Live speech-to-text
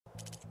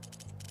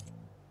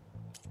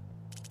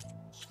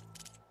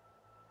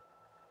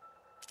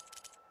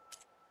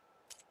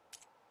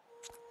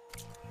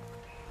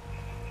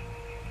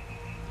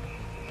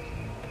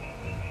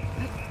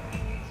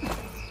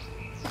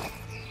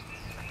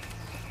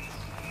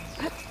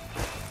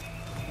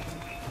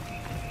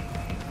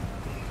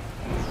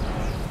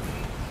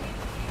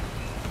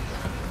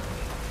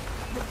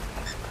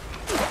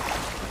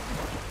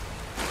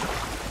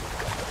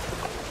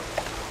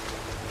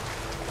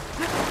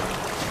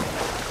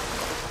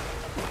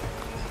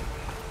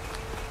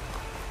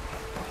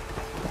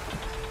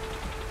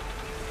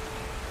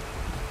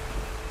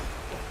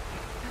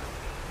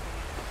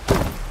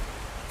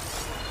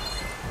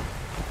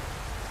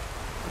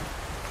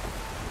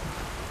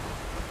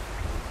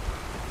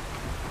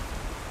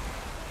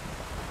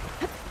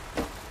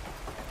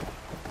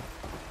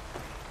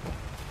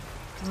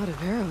lot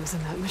of arrows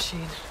in that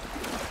machine.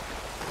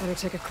 Better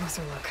take a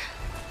closer look.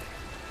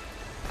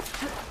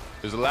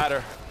 There's a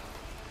ladder,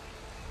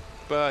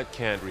 but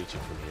can't reach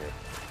it from here.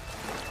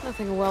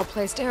 Nothing a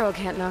well-placed arrow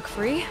can't knock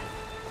free.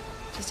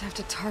 Just have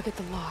to target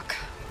the lock.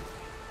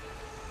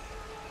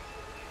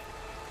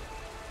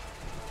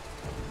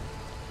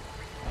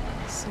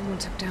 Someone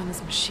took down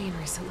this machine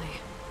recently.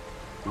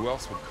 Who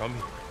else would come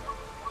here?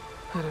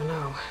 I don't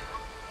know.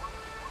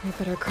 We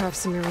better craft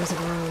some arrows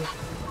of our own.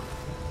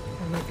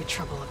 There might be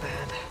trouble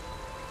ahead.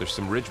 There's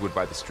some ridgewood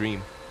by the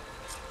stream.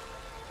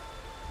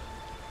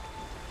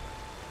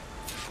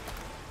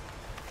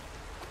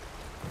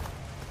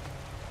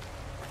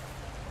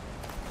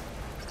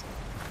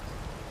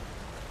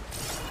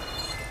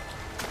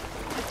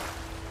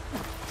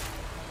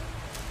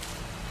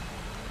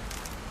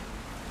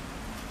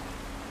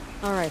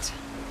 All right.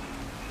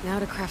 Now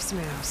to craft some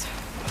arrows.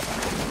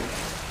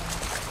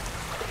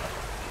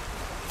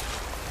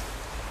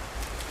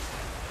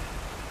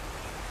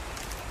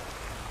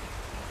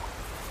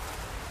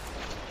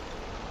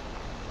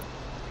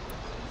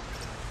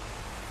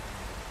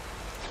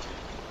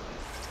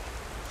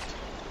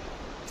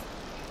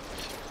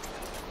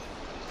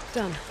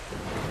 Done.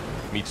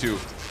 Me too.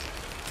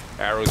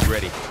 Arrows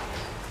ready.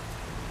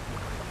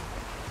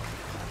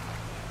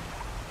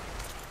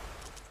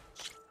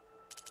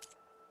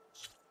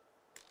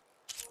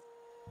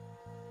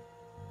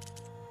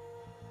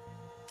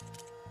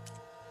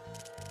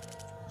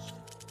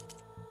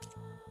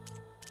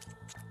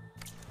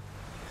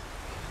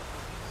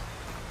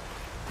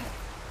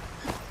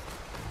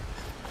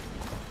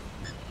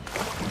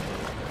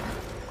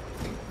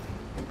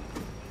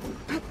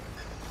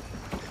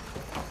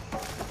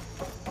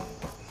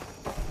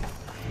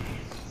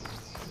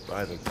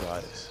 By the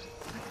goddess.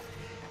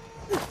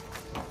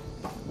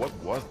 What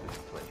was this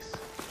place?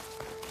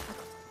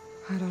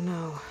 I don't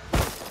know.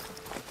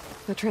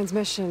 The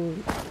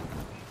transmission...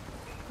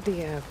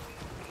 the,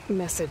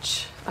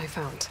 message I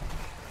found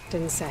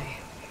didn't say.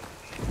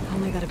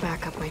 Only that a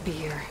backup might be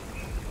here.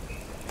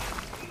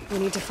 We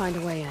need to find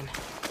a way in.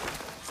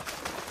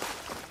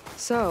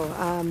 So,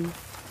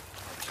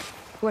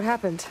 what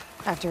happened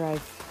after I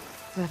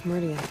left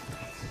Meridian?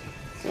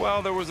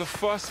 Well, there was a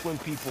fuss when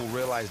people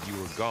realized you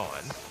were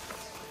gone.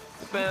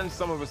 But then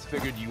some of us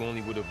figured you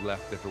only would have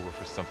left if it were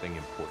for something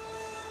important.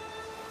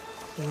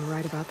 You were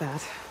right about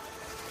that.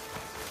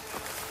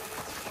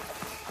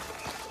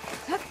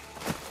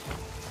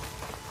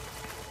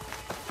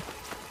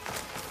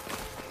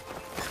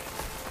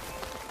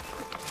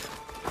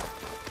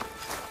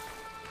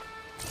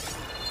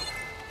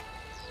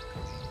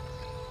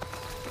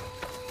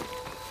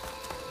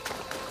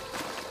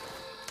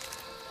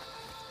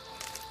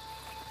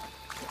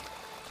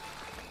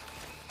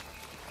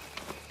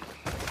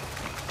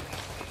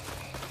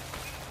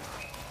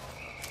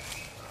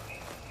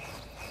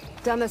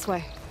 Down this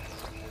way.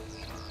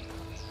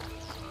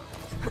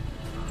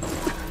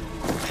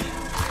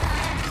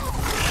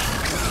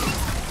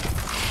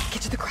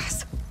 Get to the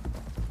grass.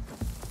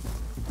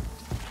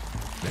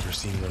 Never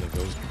seen one of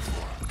those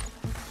before.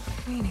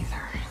 Me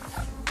neither.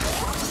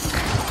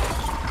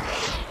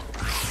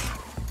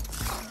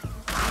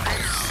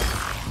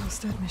 Those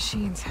dead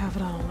machines have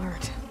it on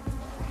alert.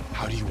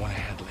 How do you want to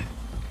handle it?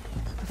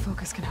 The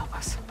focus can help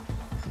us.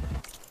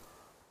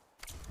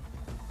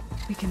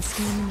 We can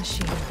scan the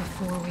machine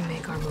before we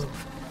make our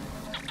move.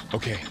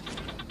 Okay.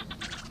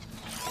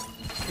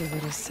 Give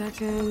it a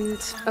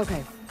second.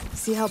 Okay.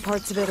 See how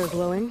parts of it are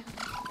glowing?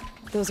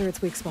 Those are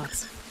its weak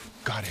spots.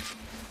 Got it.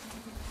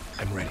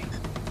 I'm ready.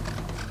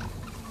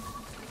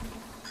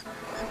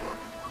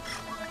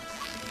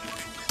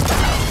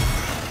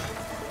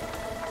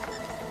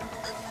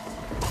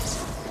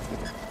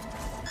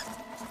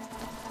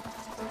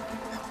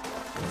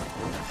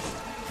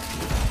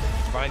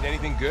 Find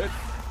anything good?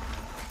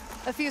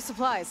 A few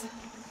supplies.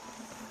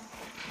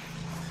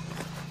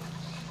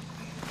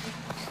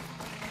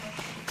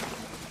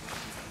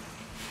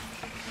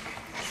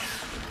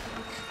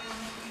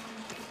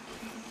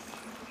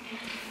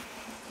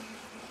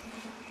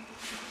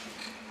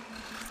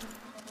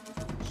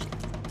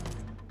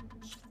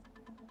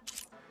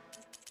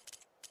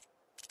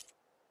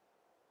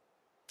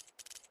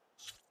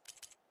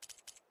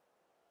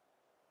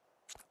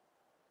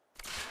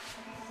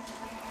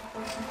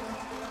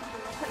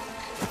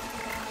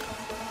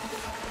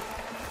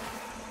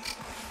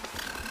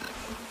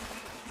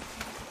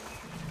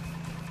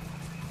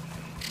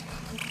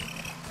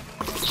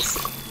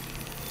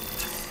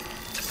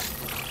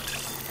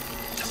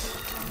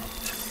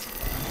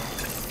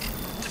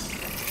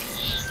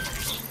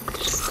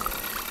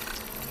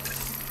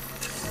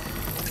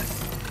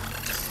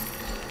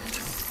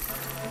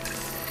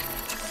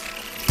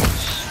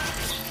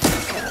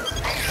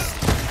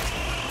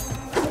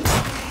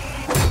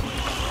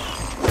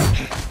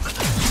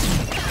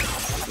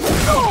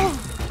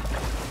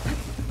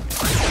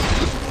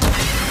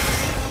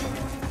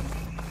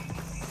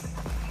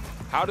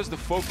 How does the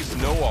focus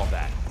know all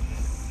that?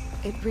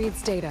 It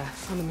reads data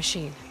on the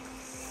machine.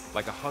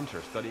 Like a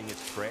hunter studying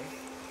its prey?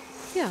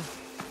 Yeah,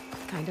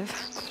 kind of.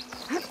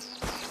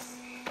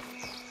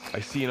 I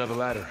see another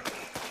ladder.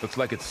 Looks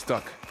like it's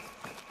stuck.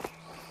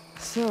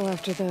 So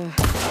after the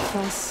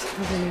fuss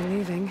over me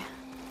leaving,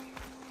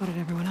 what did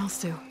everyone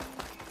else do?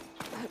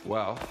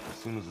 Well, as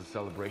soon as the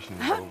celebration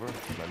was over,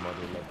 my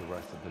mother led the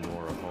rest of the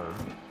Nora home.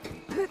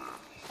 The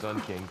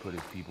Sun King put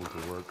his people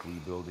to work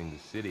rebuilding the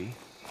city.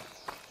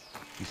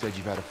 You said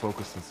you've had a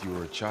focus since you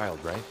were a child,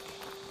 right?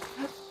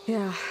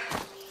 Yeah.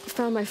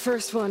 Found my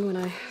first one when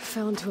I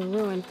fell into a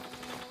ruin.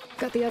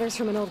 Got the others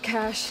from an old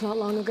cache not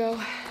long ago.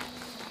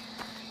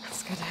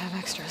 It's good to have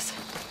extras.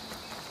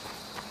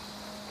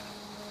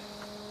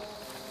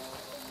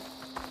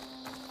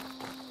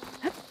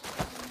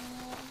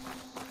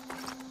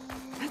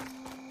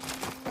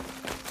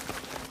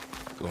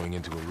 Going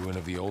into a ruin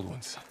of the old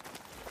ones.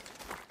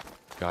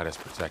 Goddess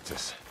protect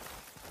us.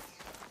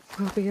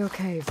 We'll be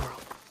okay, Varl.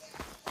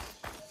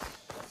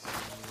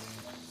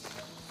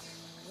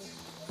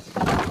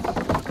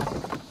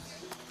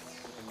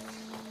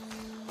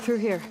 Through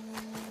here.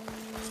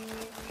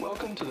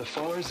 Welcome to the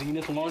Far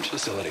Zenith launch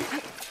facility.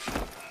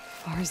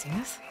 Far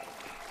Zenith?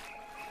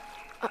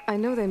 I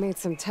know they made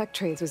some tech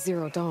trades with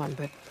Zero Dawn,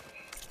 but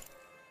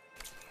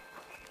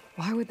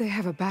why would they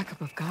have a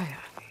backup of Gaia?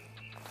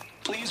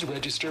 Please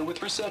register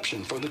with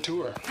reception for the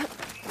tour.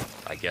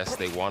 I guess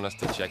they want us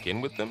to check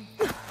in with them?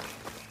 I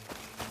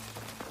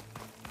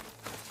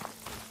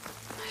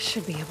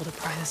should be able to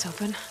pry this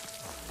open.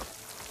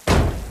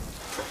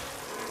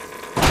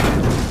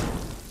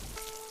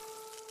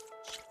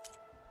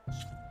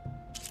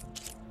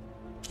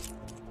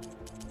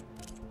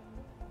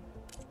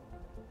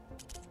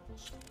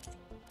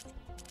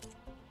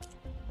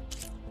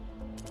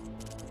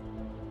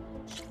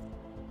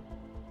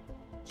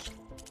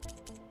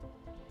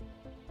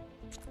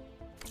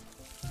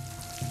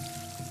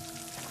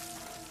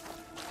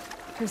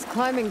 There's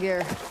climbing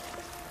gear.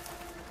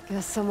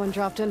 Guess someone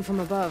dropped in from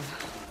above.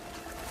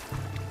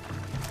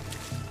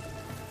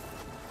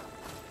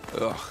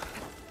 Ugh,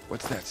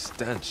 what's that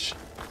stench?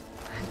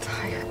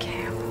 Entire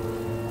camp.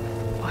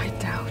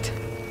 Wiped out.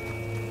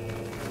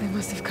 They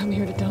must have come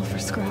here to delve for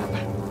scrap.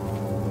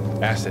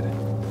 Acid.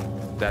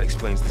 That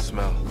explains the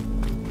smell.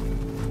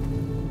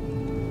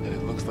 And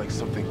it looks like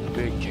something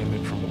big came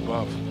in from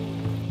above.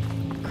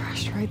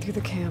 Crashed right through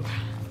the camp.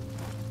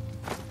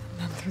 And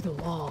then through the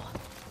wall.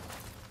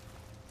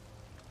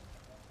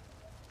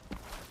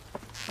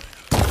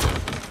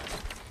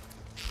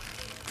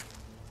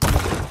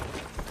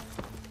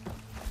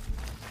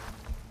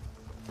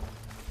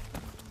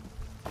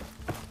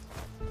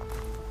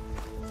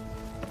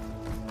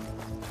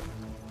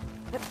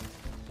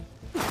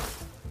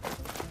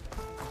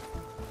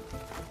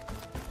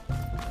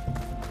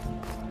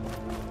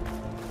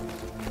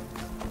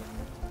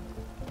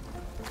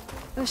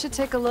 I should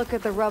take a look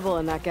at the rubble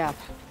in that gap.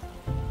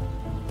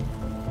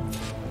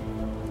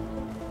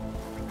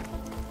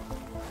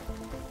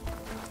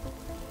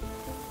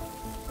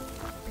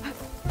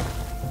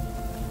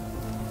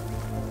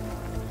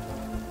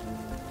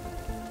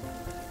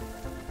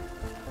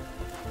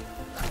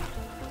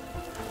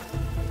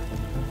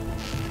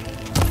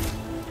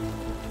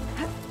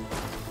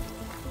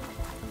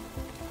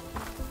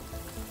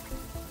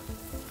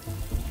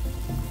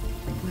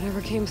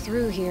 Whatever came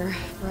through here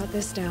brought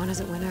this down as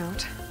it went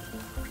out.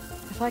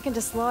 If I can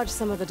dislodge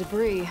some of the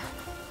debris,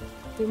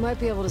 we might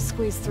be able to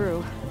squeeze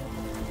through.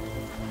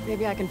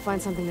 Maybe I can find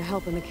something to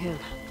help in the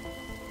camp.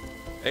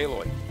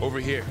 Aloy, over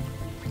here.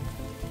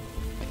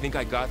 I think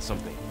I got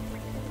something.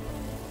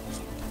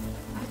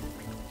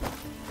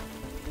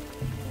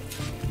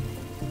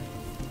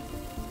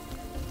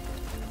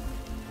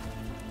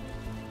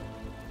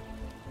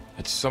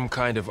 It's some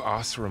kind of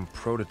Oseram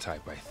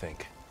prototype, I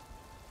think.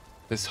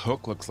 This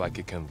hook looks like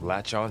it can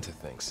latch onto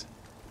things.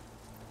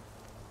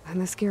 And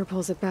this gear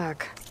pulls it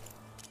back.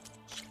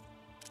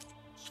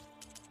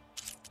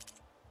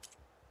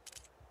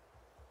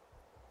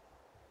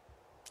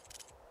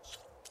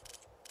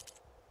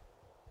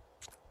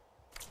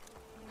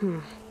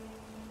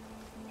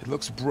 It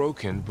looks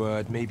broken,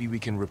 but maybe we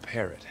can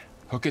repair it.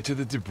 Hook it to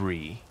the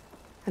debris.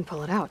 And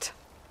pull it out.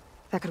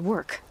 That could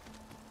work.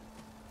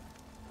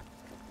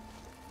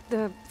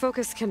 The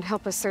focus can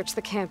help us search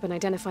the camp and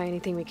identify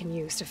anything we can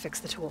use to fix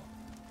the tool.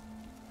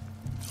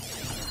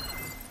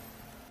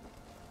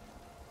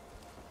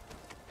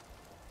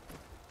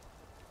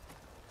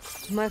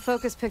 My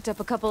focus picked up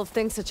a couple of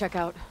things to check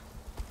out.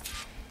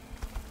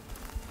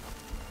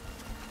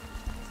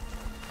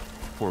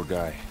 Poor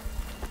guy.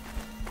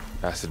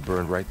 Acid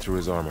burned right through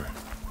his armor.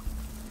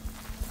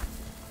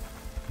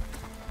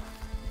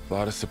 A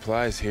lot of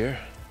supplies here.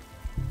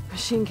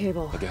 Machine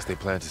cable. I guess they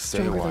plan to stay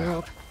a Stronger than while.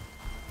 rope.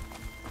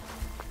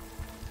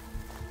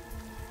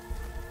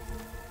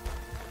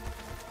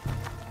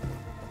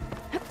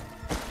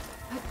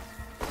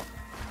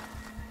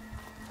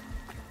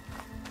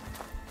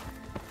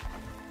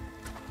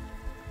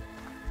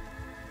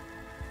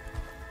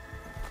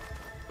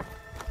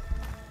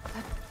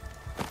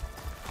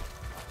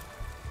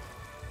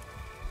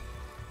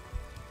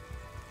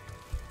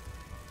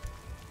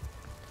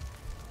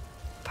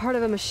 Part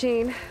of a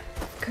machine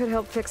could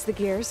help fix the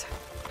gears.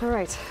 All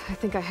right, I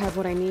think I have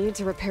what I need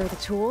to repair the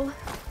tool.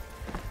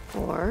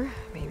 Or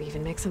maybe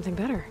even make something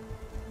better.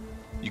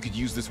 You could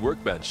use this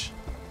workbench.